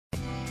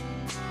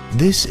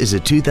This is a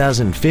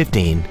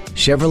 2015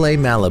 Chevrolet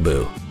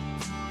Malibu.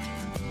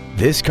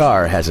 This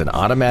car has an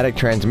automatic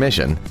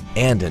transmission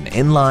and an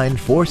inline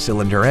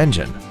 4-cylinder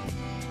engine.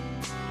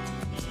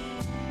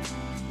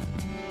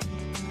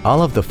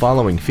 All of the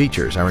following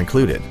features are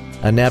included: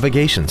 a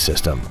navigation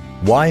system,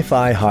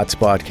 Wi-Fi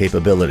hotspot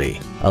capability,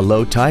 a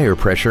low tire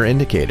pressure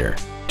indicator,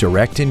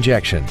 direct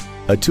injection,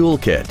 a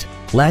toolkit,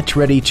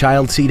 latch-ready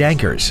child seat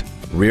anchors,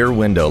 rear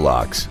window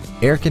locks,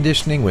 air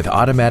conditioning with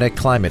automatic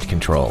climate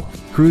control,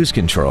 cruise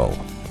control,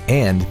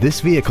 and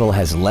this vehicle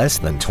has less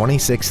than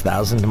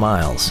 26,000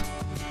 miles.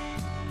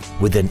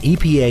 With an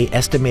EPA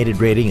estimated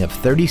rating of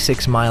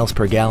 36 miles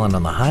per gallon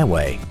on the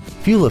highway,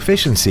 fuel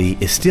efficiency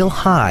is still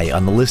high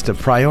on the list of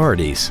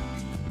priorities.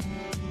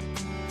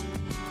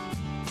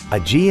 A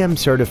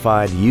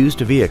GM-certified used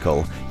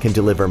vehicle can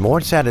deliver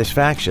more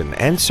satisfaction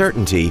and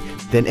certainty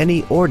than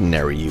any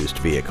ordinary used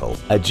vehicle.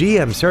 A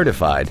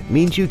GM-certified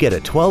means you get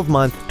a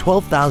 12-month,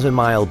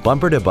 12,000-mile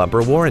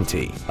bumper-to-bumper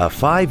warranty, a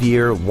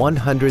 5-year,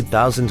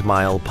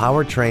 100,000-mile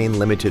powertrain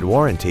limited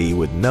warranty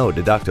with no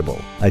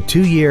deductible, a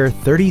 2-year,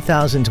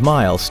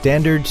 30,000-mile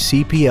standard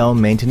CPO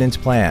maintenance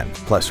plan,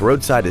 plus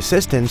roadside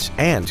assistance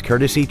and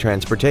courtesy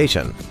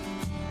transportation.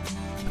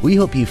 We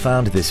hope you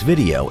found this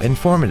video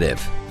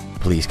informative.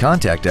 Please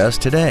contact us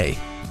today.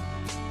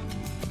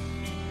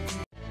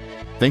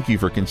 Thank you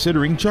for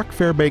considering Chuck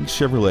Fairbanks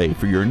Chevrolet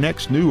for your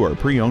next new or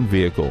pre-owned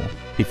vehicle.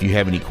 If you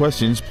have any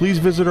questions, please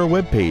visit our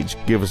webpage,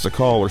 give us a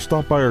call, or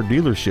stop by our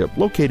dealership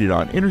located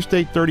on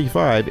Interstate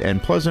 35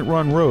 and Pleasant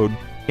Run Road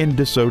in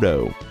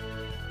Desoto.